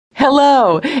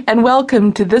Hello, and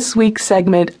welcome to this week's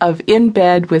segment of In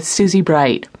Bed with Susie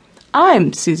Bright.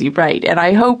 I'm Susie Bright, and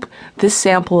I hope this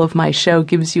sample of my show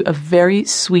gives you a very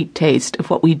sweet taste of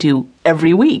what we do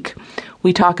every week.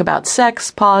 We talk about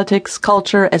sex, politics,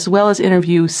 culture, as well as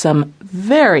interview some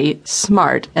very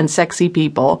smart and sexy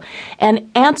people,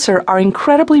 and answer our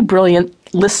incredibly brilliant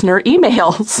listener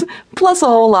emails, plus a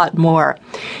whole lot more.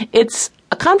 It's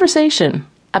a conversation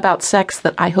about sex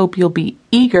that I hope you'll be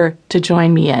eager to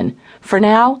join me in. For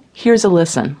now, here's a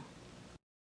listen.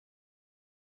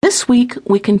 This week,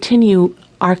 we continue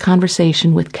our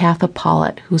conversation with Katha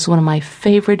Pollitt, who's one of my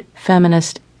favorite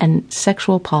feminist and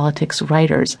sexual politics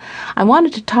writers. I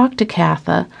wanted to talk to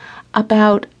Katha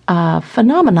about a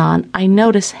phenomenon I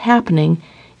notice happening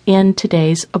in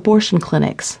today's abortion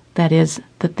clinics. That is,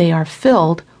 that they are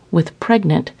filled with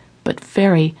pregnant but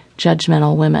very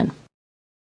judgmental women.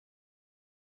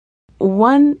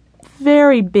 One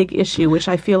very big issue, which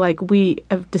I feel like we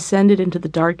have descended into the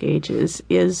dark ages,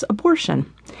 is abortion.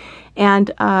 And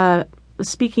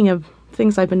speaking of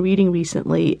things I've been reading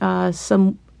recently,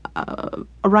 some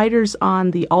writers on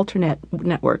the Alternate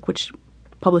Network, which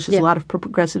publishes a lot of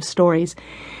progressive stories,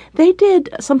 they did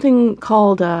something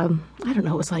called,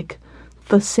 it was like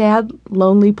The Sad,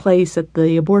 Lonely Place at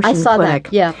the Abortion Clinic. I saw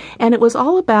that, yeah. And it was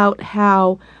all about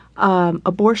how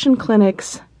abortion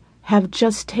clinics have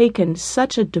just taken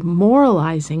such a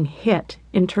demoralizing hit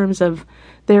in terms of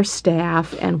their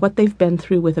staff and what they've been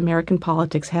through with American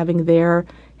politics, having their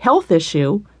health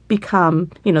issue become,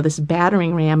 this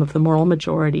battering ram of the moral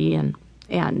majority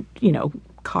and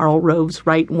Karl Rove's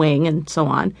right wing and so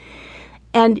on.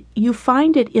 And you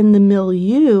find it in the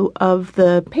milieu of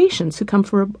the patients who come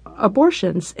for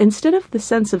abortions. Instead of the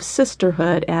sense of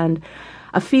sisterhood and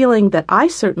a feeling that I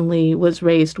certainly was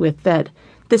raised with, that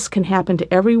this can happen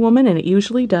to every woman, and it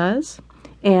usually does,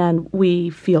 and we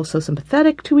feel so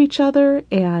sympathetic to each other,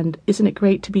 and isn't it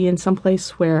great to be in some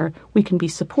place where we can be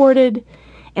supported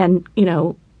and,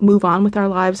 move on with our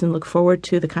lives and look forward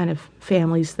to the kind of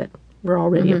families that we're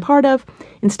already a part of.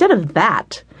 Instead of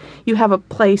that, you have a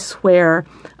place where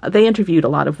they interviewed a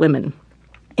lot of women,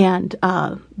 and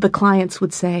the clients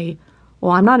would say,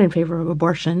 well, I'm not in favor of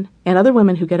abortion, and other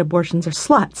women who get abortions are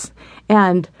sluts.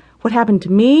 And what happened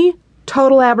to me?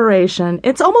 Total aberration.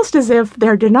 It's almost as if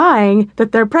they're denying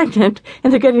that they're pregnant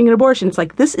and they're getting an abortion. It's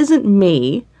like, this isn't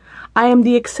me. I am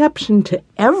the exception to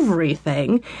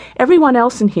everything. Everyone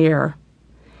else in here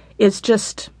is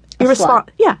just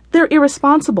irresponsible. Yeah, they're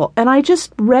irresponsible. And I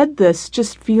just read this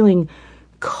just feeling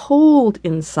cold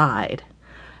inside.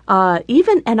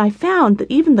 And I found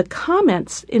that even the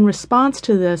comments in response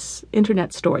to this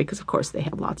internet story, because of course they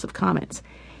have lots of comments,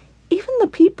 even the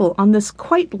people on this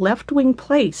quite left-wing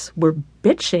place were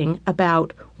bitching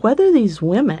about whether these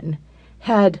women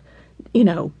had,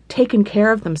 taken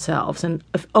care of themselves, and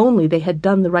if only they had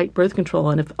done the right birth control,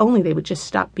 and if only they would just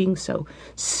stop being so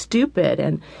stupid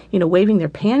and, waving their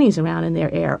panties around in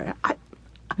their air.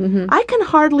 I can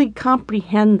hardly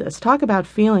comprehend this. Talk about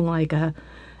feeling like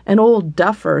an old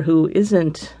duffer who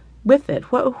isn't with it.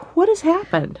 What has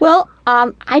happened? Well,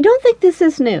 I don't think this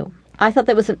is new. I thought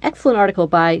that was an excellent article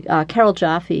by Carol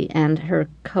Jaffe and her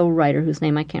co-writer, whose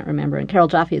name I can't remember. And Carol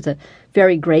Jaffe is a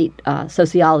very great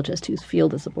sociologist whose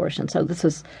field is abortion. So this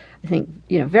was, I think,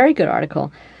 very good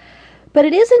article. But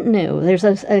it isn't new. There's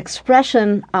an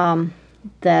expression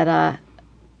that,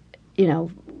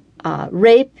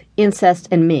 rape, incest,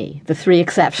 and me, the three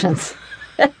exceptions.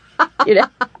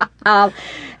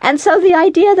 And so the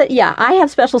idea that, I have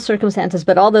special circumstances,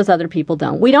 but all those other people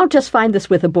don't. We don't just find this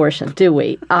with abortion, do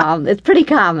we? It's pretty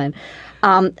common.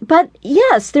 But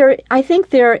yes, I think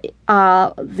the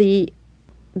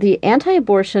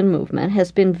anti-abortion movement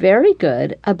has been very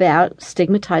good about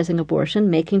stigmatizing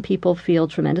abortion, making people feel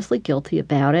tremendously guilty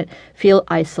about it, feel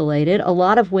isolated. A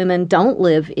lot of women don't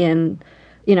live in,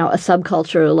 a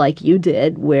subculture like you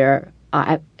did, where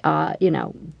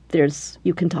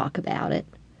you can talk about it.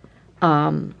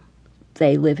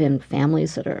 They live in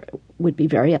families that would be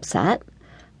very upset,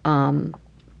 and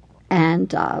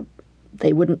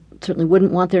they certainly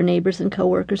wouldn't want their neighbors and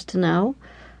coworkers to know.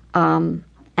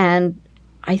 And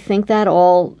I think that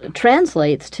all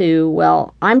translates to,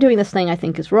 well, I'm doing this thing I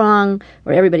think is wrong,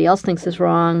 or everybody else thinks is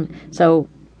wrong, so,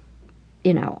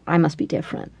 I must be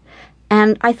different.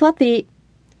 And I thought the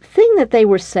thing that they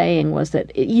were saying was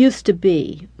that it used to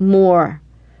be more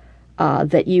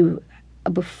that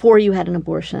before you had an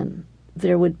abortion,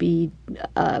 there would be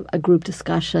a group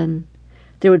discussion,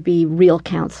 there would be real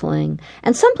counseling.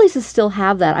 And some places still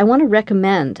have that. I want to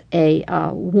recommend a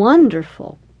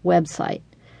wonderful website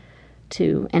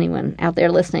to anyone out there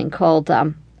listening called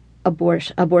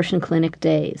abortion clinic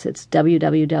days. It's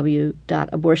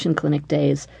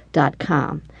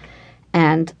www.abortionclinicdays.com.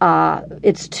 And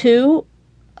it's 2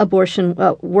 abortion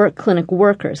clinic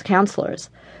workers, counselors,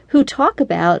 who talk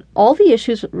about all the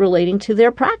issues relating to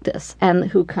their practice and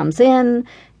who comes in,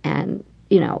 and,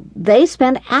 they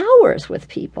spend hours with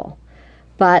people.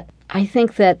 But I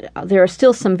think that there are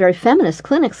still some very feminist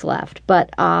clinics left,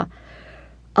 but a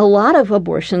lot of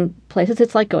abortion places,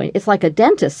 it's like a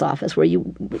dentist's office where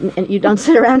you don't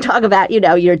sit around and talk about,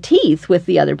 your teeth with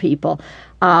the other people.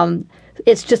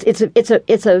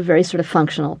 It's a very sort of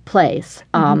functional place,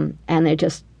 and they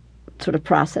just sort of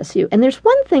process you. And there's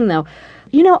one thing, though,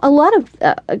 a lot of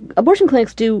abortion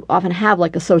clinics do often have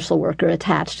like a social worker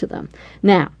attached to them.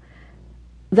 Now,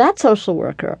 that social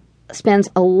worker spends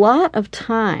a lot of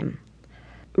time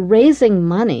raising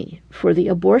money for the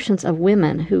abortions of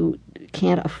women who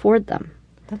can't afford them.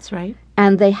 That's right.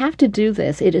 And they have to do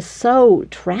this. It is so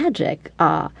tragic.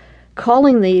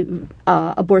 Calling the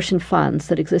abortion funds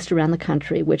that exist around the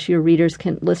country, which your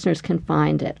listeners can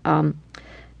find at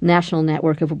National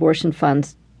Network of Abortion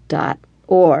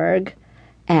Funds.org,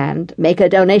 and make a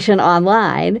donation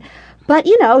online. But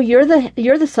you're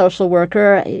the social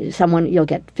worker. You'll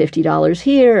get $50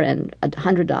 here and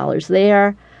 $100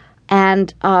 there,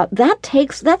 and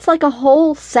that's like a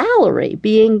whole salary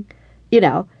being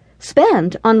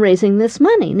spent on raising this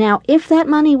money. Now, if that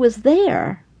money was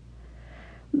there,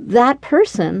 that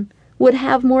person would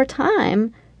have more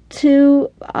time to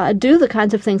do the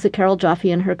kinds of things that Carol Jaffe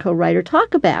and her co-writer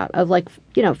talk about, of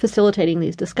facilitating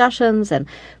these discussions and,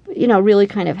 really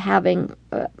kind of having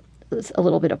a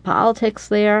little bit of politics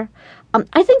there.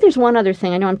 I think there's one other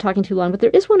thing. I know I'm talking too long, but there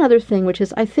is one other thing, which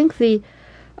is I think the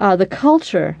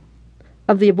culture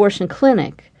of the abortion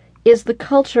clinic is the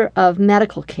culture of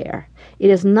medical care. It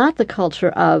is not the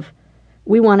culture of,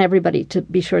 we want everybody to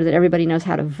be sure that everybody knows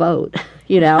how to vote,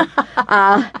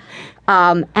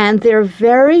 and they're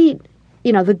very,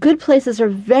 the good places are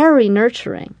very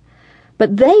nurturing,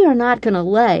 but they are not going to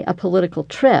lay a political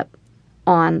trip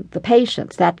on the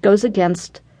patients. That goes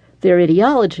against their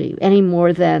ideology any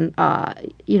more than,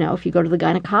 if you go to the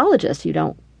gynecologist,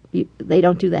 they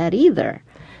don't do that either.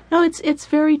 No, it's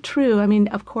very true. I mean,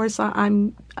 of course,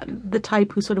 I'm the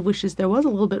type who sort of wishes there was a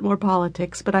little bit more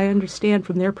politics, but I understand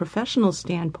from their professional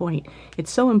standpoint,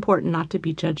 it's so important not to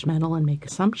be judgmental and make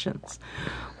assumptions.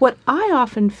 What I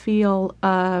often feel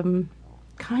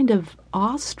kind of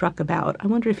awestruck about, I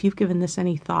wonder if you've given this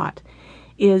any thought,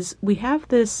 is we have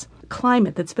this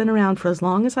climate that's been around for as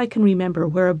long as I can remember,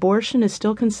 where abortion is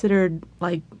still considered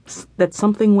like that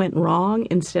something went wrong,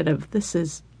 instead of this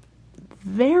is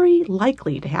very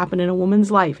likely to happen in a woman's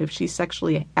life if she's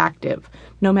sexually active,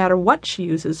 no matter what she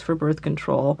uses for birth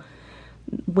control.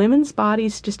 Women's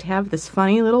bodies just have this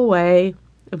funny little way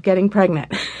of getting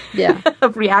pregnant,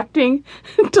 of reacting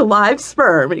to live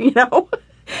sperm,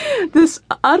 this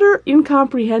utter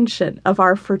incomprehension of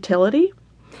our fertility.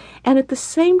 And at the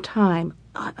same time,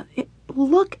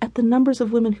 look at the numbers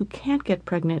of women who can't get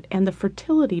pregnant, and the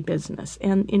fertility business,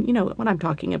 and what I'm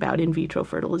talking about, in vitro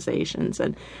fertilizations,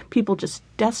 and people just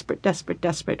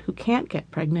desperate who can't get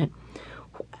pregnant.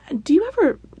 Do you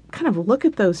ever kind of look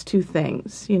at those two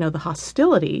things, the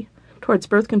hostility towards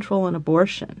birth control and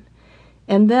abortion,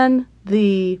 and then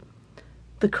the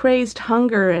crazed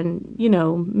hunger and,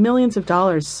 millions of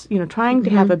dollars, trying to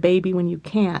have a baby when you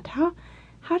can't? How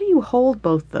do you hold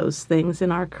both those things in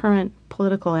our current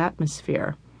political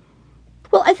atmosphere?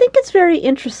 Well, I think it's very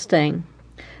interesting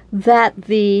that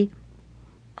the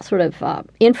sort of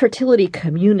infertility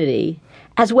community,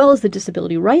 as well as the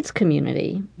disability rights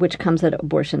community, which comes at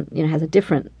abortion, has a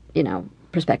different,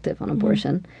 perspective on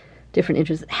abortion, different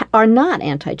interests, are not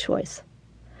anti-choice.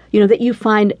 That you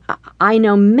find, I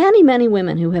know many, many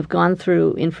women who have gone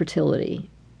through infertility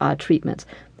treatments.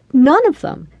 None of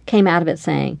them came out of it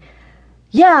saying,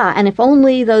 yeah, and if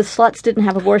only those sluts didn't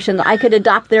have abortion, I could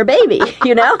adopt their baby,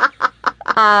 You're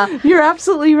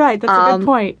absolutely right. That's a good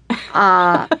point.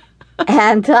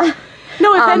 And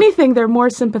no, if anything, they're more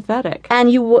sympathetic. And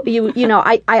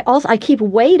I keep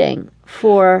waiting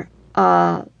for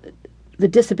the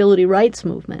disability rights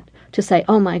movement to say,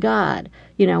 oh my God,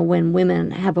 when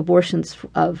women have abortions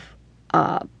of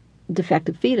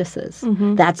defective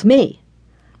fetuses, that's me.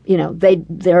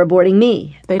 They're aborting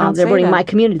me. They're aborting my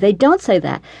community. They don't say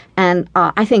that. And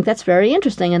I think that's very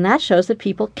interesting. And that shows that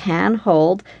people can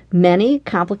hold many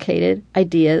complicated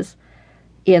ideas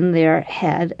in their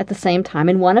head at the same time.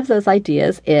 And one of those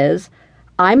ideas is,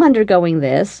 I'm undergoing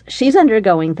this, she's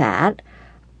undergoing that.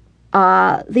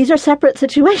 These are separate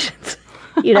situations.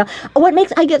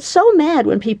 I get so mad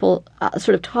when people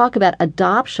sort of talk about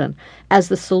adoption as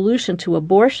the solution to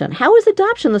abortion. How is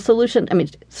adoption the solution? I mean,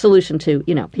 solution to,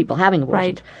 people having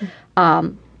abortion.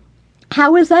 Right.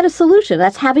 How is that a solution?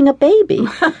 That's having a baby.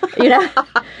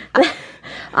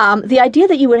 The idea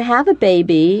that you would have a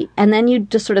baby and then you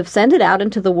just sort of send it out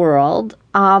into the world,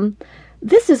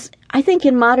 this is, I think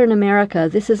in modern America,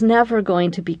 this is never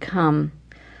going to become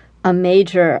a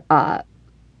major,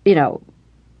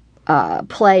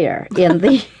 player in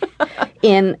the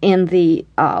in the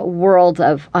world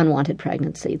of unwanted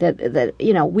pregnancy. That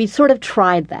we sort of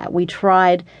tried that. We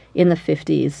tried in the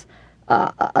 50s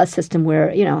a system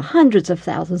where hundreds of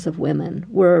thousands of women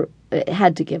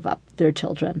had to give up their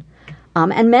children.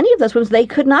 And many of those women, they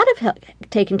could not have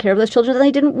taken care of those children.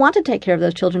 They didn't want to take care of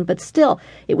those children, but still,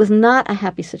 it was not a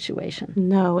happy situation.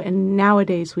 No, and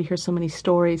nowadays we hear so many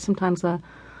stories. Sometimes, a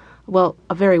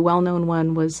very well-known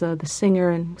one was the singer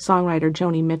and songwriter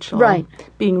Joni Mitchell, right,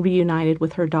 being reunited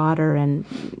with her daughter and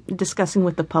discussing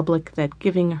with the public that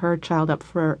giving her child up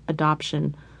for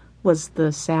adoption was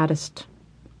the saddest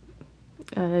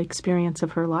experience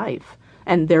of her life.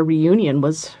 And their reunion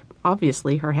was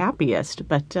obviously her happiest,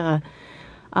 but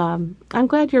I'm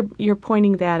glad you're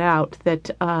pointing that out, that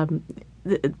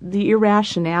the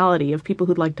irrationality of people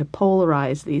who'd like to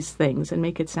polarize these things and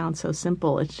make it sound so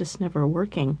simple, it's just never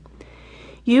working.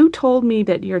 You told me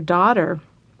that your daughter,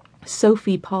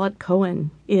 Sophie Pollitt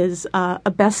Cohen, is a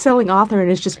best-selling author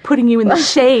and is just putting you in the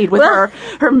shade with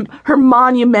her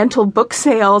monumental book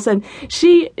sales. And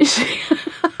she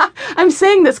I'm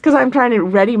saying this because I'm trying to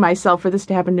ready myself for this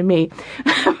to happen to me.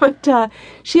 But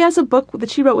she has a book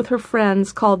that she wrote with her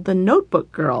friends called The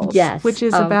Notebook Girls, yes, which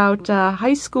is about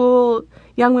high school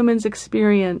young women's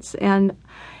experience. And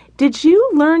did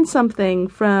you learn something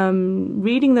from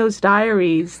reading those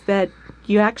diaries that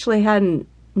you actually hadn't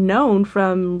known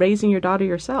from raising your daughter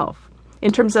yourself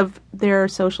in terms of their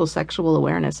social sexual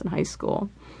awareness in high school?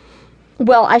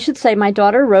 Well, I should say my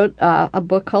daughter wrote a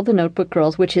book called The Notebook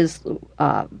Girls, which is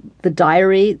the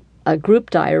diary, a group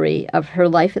diary of her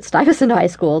life at Stuyvesant High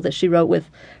School that she wrote with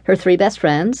her three best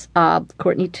friends,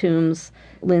 Courtney Toombs,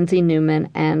 Lindsay Newman,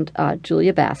 and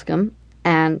Julia Bascom.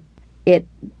 And it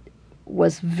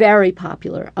was very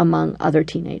popular among other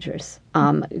teenagers.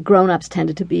 Grown-ups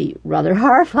tended to be rather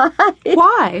horrified.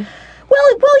 Why?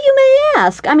 Well, you may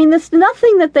ask. I mean,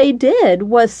 nothing that they did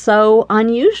was so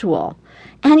unusual.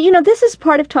 And, this is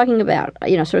part of talking about,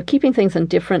 sort of keeping things in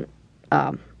different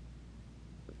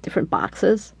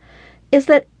boxes, is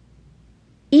that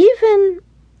even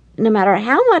no matter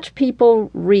how much people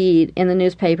read in the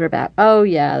newspaper about, oh,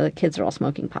 yeah, the kids are all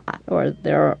smoking pot, or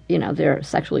they're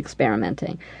sexually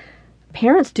experimenting,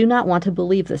 parents do not want to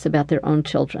believe this about their own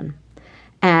children.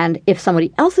 And if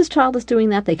somebody else's child is doing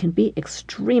that, they can be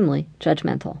extremely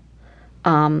judgmental.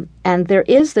 And there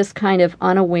is this kind of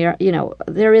unaware,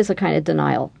 there is a kind of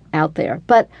denial out there.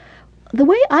 But the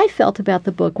way I felt about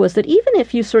the book was that even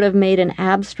if you sort of made an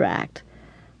abstract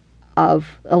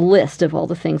of a list of all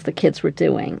the things the kids were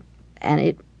doing, and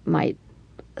it might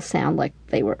sound like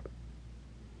they were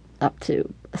up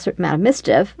to a certain amount of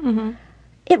mischief, mm-hmm.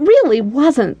 It really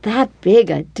wasn't that big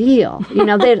a deal.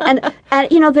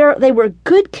 They were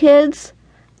good kids.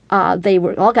 They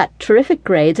all got terrific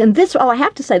grades, and I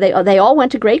have to say, they all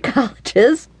went to great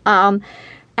colleges, and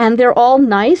they're all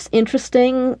nice,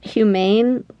 interesting,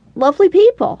 humane, lovely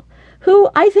people who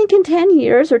I think in 10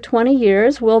 years or 20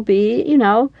 years will be,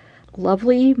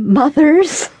 lovely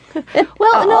mothers.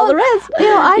 All the rest.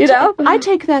 I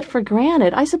take that for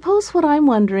granted. I suppose what I'm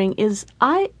wondering is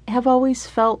I have always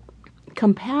felt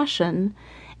compassionate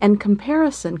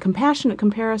comparison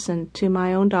to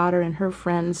my own daughter and her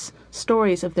friends'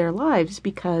 stories of their lives,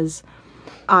 because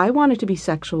I wanted to be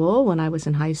sexual when I was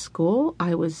in high school.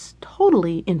 I was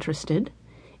totally interested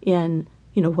in,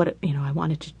 I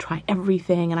wanted to try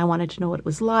everything, and I wanted to know what it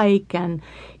was like, and,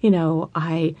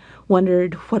 I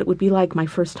wondered what it would be like my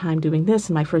first time doing this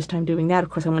and my first time doing that. Of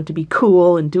course, I wanted to be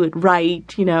cool and do it right,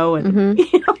 and, mm-hmm.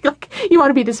 You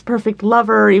want to be this perfect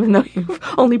lover, even though you've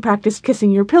only practiced kissing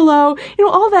your pillow.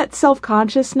 All that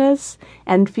self-consciousness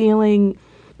and feeling,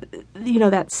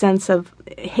 that sense of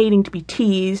hating to be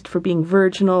teased for being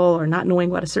virginal or not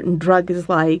knowing what a certain drug is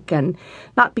like, and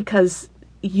not because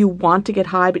you want to get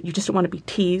high, but you just don't want to be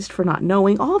teased for not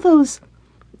knowing. All those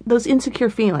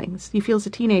insecure feelings you feel as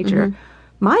a teenager.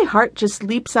 Mm-hmm. My heart just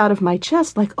leaps out of my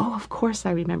chest like, oh, of course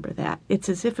I remember that. It's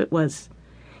as if it was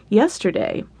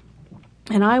yesterday.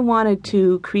 And I wanted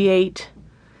to create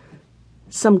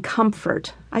some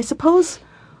comfort. I suppose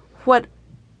what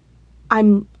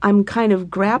I'm kind of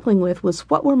grappling with was,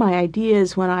 what were my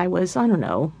ideas when I was,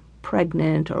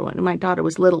 pregnant or when my daughter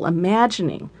was little,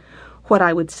 imagining what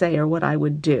I would say or what I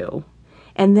would do,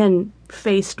 and then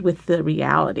faced with the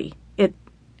reality.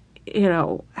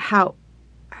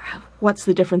 What's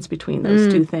the difference between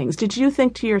those two things? Did you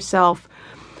think to yourself,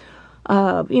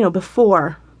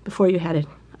 before you had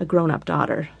a grown-up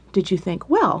daughter, did you think,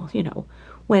 well,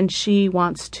 when she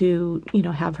wants to,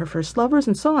 have her first lovers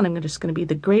and so on, I'm just going to be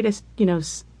the greatest,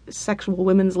 sexual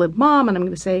women's lib mom, and I'm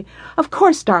going to say, of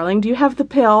course, darling, do you have the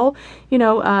pill?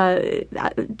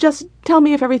 Just tell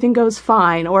me if everything goes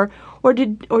fine. Or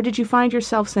did you find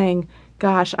yourself saying,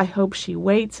 gosh, I hope she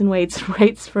waits and waits and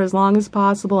waits for as long as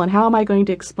possible, and how am I going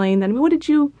to explain that? I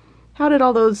mean, how did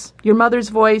all those, your mother's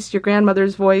voice, your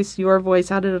grandmother's voice, your voice,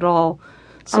 how did it all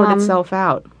sort itself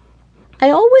out? I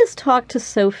always talked to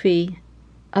Sophie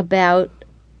about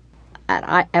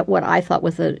at what I thought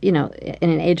was in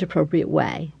an age-appropriate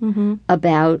way,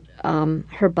 about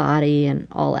her body and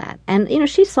all that. And,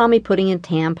 she saw me putting in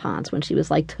tampons when she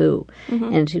was like 2.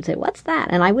 And she'd say, what's that?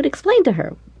 And I would explain to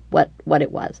her what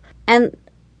it was. And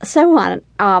so on.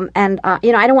 I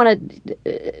don't want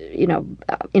to,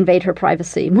 invade her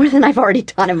privacy more than I've already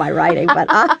done in my writing. But,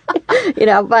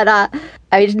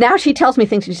 now she tells me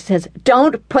things and she says,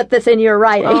 don't put this in your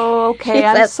writing. Oh, okay.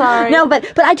 I'm sorry. No,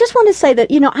 but I just want to say that,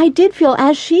 I did feel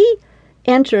as she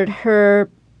entered her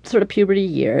sort of puberty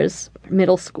years,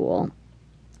 middle school,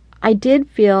 I did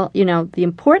feel, the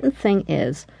important thing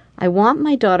is I want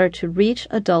my daughter to reach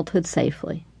adulthood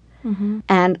safely.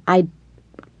 And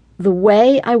the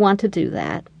way I want to do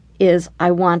that is I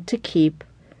want to keep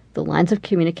the lines of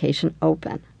communication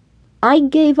open. I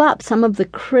gave up some of the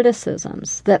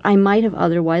criticisms that I might have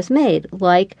otherwise made,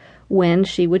 like when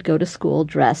she would go to school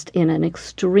dressed in an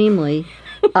extremely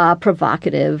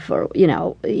provocative, or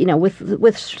with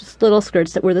little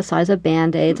skirts that were the size of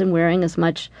Band-Aids and wearing as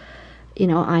much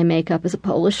eye makeup as a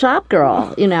Polish shop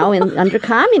girl, under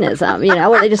communism,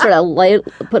 where they just sort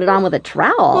of put it on with a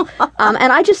trowel.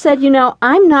 And I just said,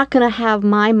 I'm not going to have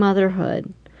my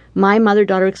motherhood, my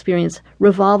mother-daughter experience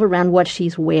revolve around what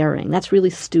she's wearing. That's really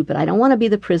stupid. I don't want to be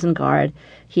the prison guard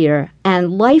here.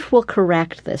 And life will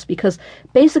correct this because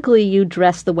basically you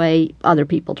dress the way other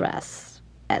people dress,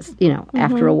 as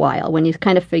after a while, when you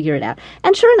kind of figure it out.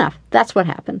 And sure enough, that's what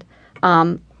happened.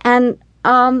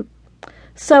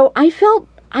 So I felt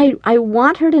I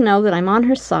want her to know that I'm on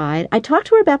her side. I talk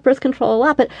to her about birth control a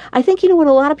lot, but I think, what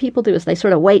a lot of people do is they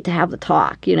sort of wait to have the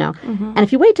talk, And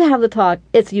if you wait to have the talk,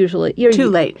 it's usually... Too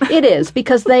late. It is,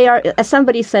 because they are, as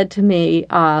somebody said to me,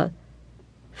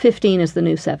 15 is the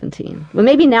new 17. Well,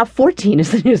 maybe now 14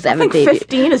 is the new 17. I think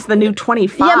 15 is the new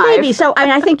 25. Yeah, maybe. So,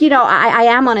 I think, I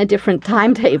am on a different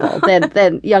timetable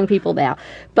than young people now.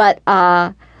 But,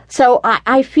 so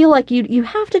I feel like you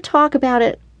have to talk about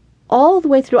it all the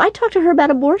way through. I talked to her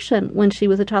about abortion when she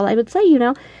was a child. I would say,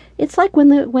 it's like when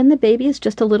the baby is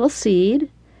just a little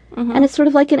seed, and it's sort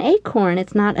of like an acorn.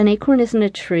 An acorn isn't a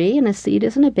tree, and a seed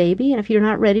isn't a baby. And if you're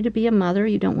not ready to be a mother,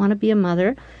 you don't want to be a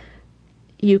mother,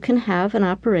 you can have an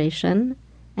operation,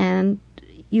 and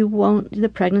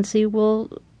the pregnancy will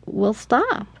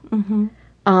stop.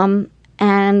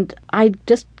 And I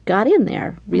just got in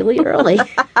there really early.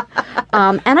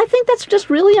 And I think that's just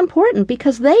really important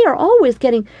because they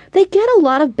get a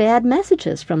lot of bad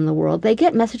messages from the world. They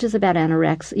get messages about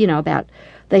anorexia,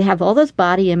 they have all those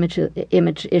body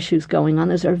image issues going on.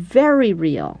 Those are very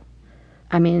real.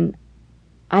 I mean,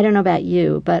 I don't know about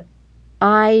you, but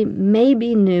I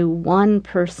maybe knew one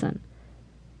person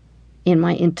in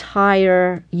my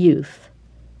entire youth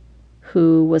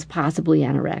who was possibly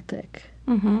anorectic.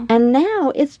 And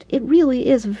now it really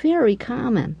is very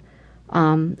common.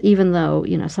 Even though,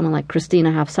 someone like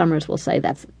Christina Hoff Sommers will say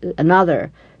that's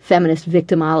another feminist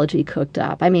victimology cooked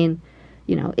up. I mean,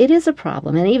 it is a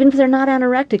problem. And even if they're not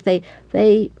anorectic,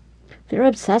 they're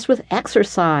obsessed with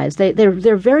exercise. They're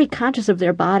very conscious of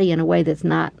their body in a way that's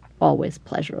not always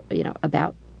pleasurable,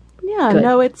 about. Yeah, good.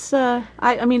 No, it's,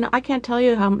 I can't tell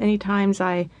you how many times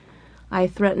I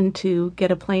threaten to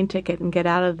get a plane ticket and get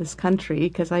out of this country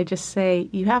because I just say,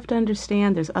 you have to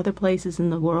understand there's other places in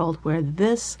the world where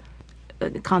this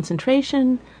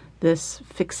concentration, this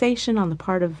fixation on the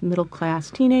part of middle-class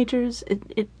teenagers,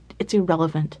 it's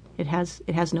irrelevant. It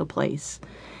has no place.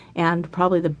 And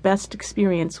probably the best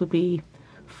experience would be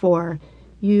for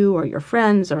you or your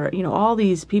friends or, all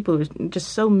these people who are just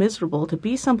so miserable to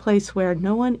be someplace where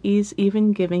no one is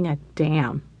even giving a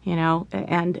damn.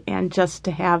 And just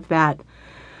to have that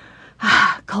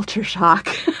culture shock.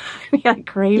 I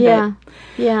crave it.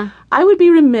 Yeah. I would be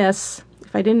remiss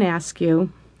if I didn't ask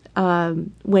you,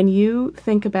 when you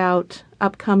think about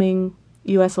upcoming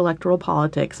U.S. electoral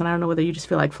politics, and I don't know whether you just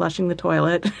feel like flushing the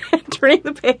toilet and turning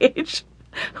the page,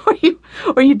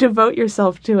 or you devote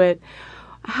yourself to it.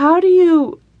 How do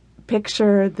you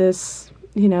picture this,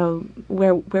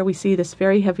 where we see this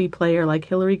very heavy player like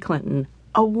Hillary Clinton,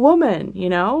 a woman,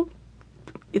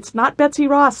 It's not Betsy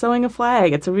Ross sewing a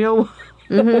flag. It's a real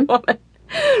woman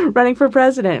running for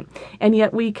president. And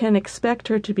yet we can expect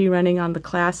her to be running on the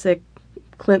classic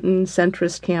Clinton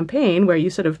centrist campaign where you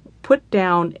sort of put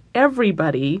down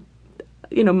everybody,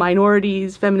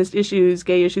 minorities, feminist issues,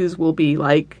 gay issues will be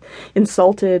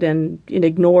insulted and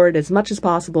ignored as much as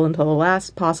possible until the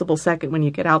last possible second when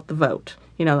you get out the vote.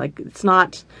 It's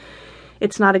not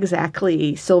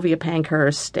exactly Sylvia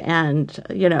Pankhurst and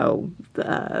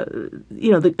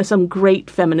some great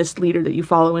feminist leader that you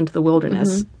follow into the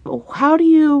wilderness. How do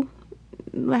you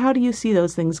see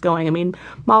those things going? I mean,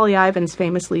 Molly Ivins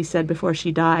famously said before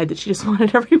she died that she just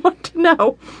wanted everyone to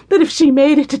know that if she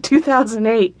made it to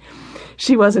 2008,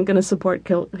 she wasn't going to support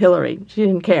Hillary. She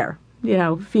didn't care,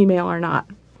 female or not.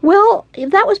 Well,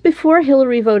 that was before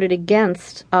Hillary voted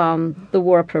against the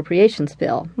war appropriations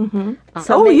bill.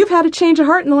 You've had a change of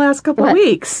heart in the last couple of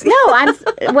weeks.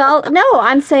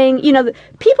 I'm saying,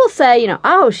 people say,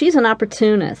 she's an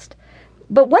opportunist.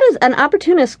 But an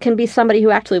opportunist can be somebody who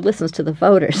actually listens to the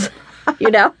voters,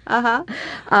 And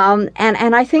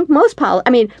I think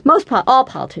all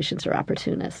politicians are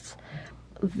opportunists.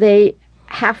 They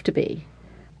have to be.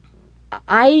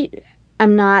 I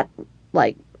am not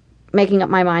making up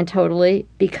my mind totally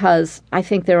because I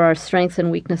think there are strengths and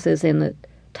weaknesses in the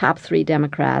top three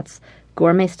Democrats.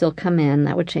 Gore may still come in.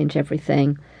 That would change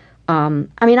everything. I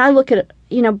look at it,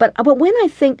 but when I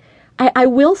think, I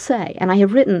will say, and I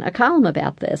have written a column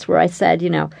about this where I said,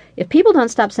 if people don't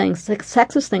stop saying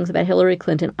sexist things about Hillary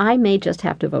Clinton, I may just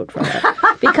have to vote for her.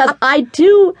 Because I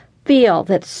do feel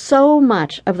that so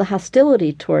much of the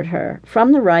hostility toward her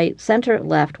from the right, center,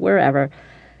 left, wherever,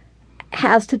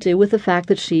 has to do with the fact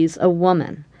that she's a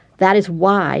woman. That is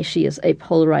why she is a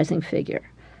polarizing figure.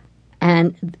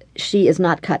 And she is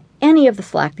not cut any of the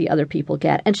slack the other people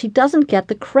get. And she doesn't get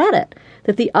the credit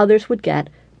that the others would get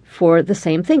for the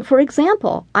same thing. For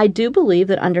example, I do believe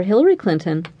that under Hillary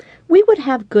Clinton, we would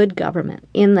have good government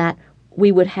in that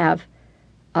we would have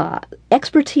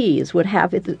expertise, would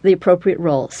have the appropriate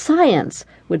role. Science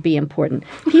would be important.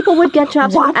 People would get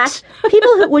jobs.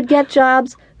 People would get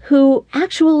jobs who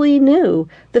actually knew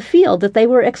the field that they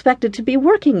were expected to be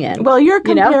working in. Well, you're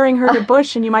comparing her to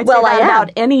Bush, and you might say that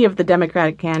about any of the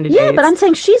Democratic candidates. Yeah, but I'm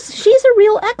saying she's a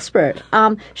real expert.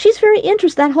 She's very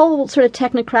interested. That whole sort of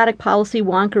technocratic policy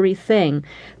wonkery thing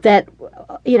that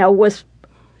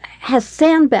has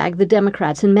sandbagged the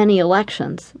Democrats in many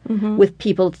elections with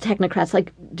people, technocrats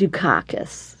like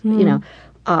Dukakis,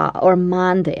 or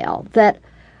Mondale. That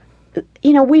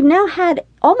we've now had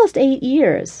almost 8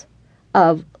 years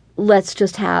of let's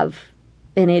just have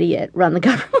an idiot run the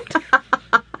government.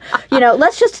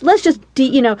 Let's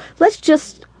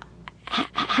just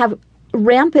have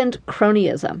rampant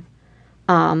cronyism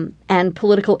and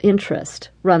political interest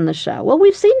run the show. Well,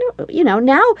 we've seen,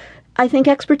 now I think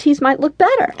expertise might look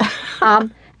better.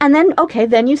 And then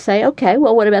you say,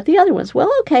 well, what about the other ones?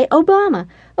 Well, Obama.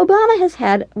 Obama has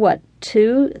had,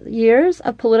 2 years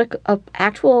of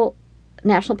actual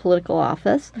national political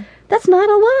office? That's not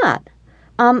a lot.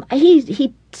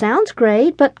 He sounds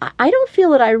great, but I don't feel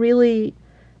that I really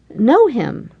know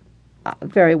him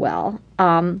very well.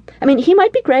 He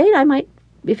might be great. I might,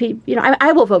 if he,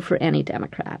 I will vote for any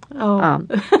Democrat. Oh,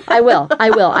 I will.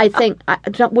 I think.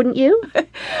 Wouldn't you?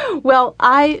 Well,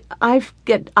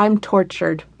 I'm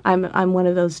tortured. I'm one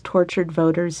of those tortured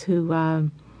voters who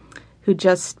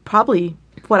just probably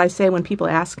what I say when people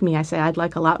ask me. I say I'd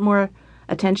like a lot more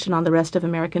attention on the rest of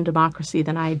American democracy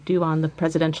than I do on the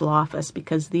presidential office,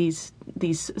 because these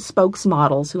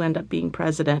spokesmodels who end up being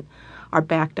president are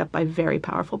backed up by very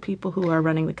powerful people who are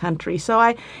running the country. So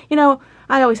I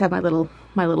always have my little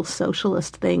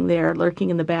socialist thing there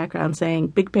lurking in the background saying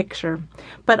big picture.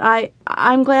 But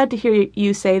I'm glad to hear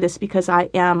you say this, because I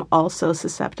am also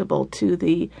susceptible to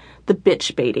the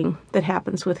bitch baiting that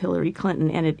happens with Hillary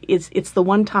Clinton, and it's the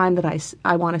one time that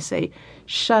I want to say,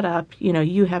 shut up,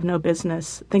 you have no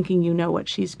business thinking you know what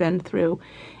she's been through,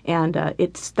 and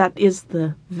that is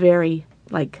the very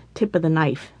tip of the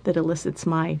knife that elicits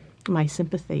my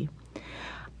sympathy.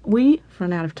 We've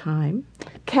run out of time.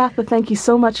 Katha, thank you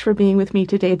so much for being with me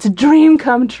today. It's a dream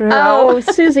come true. Oh,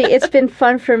 Susie, it's been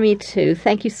fun for me too.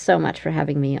 Thank you so much for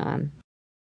having me on.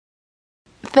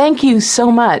 Thank you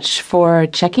so much for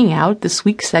checking out this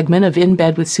week's segment of In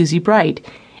Bed with Susie Bright.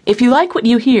 If you like what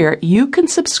you hear, you can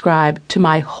subscribe to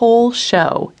my whole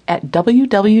show at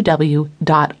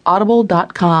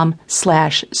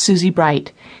www.audible.com/Susie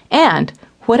Bright. And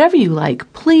Whatever you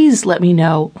like, please let me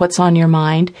know what's on your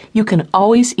mind. You can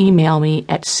always email me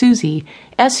at Susie,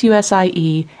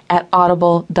 Susie,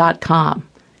 @audible.com.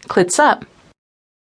 Klitz up!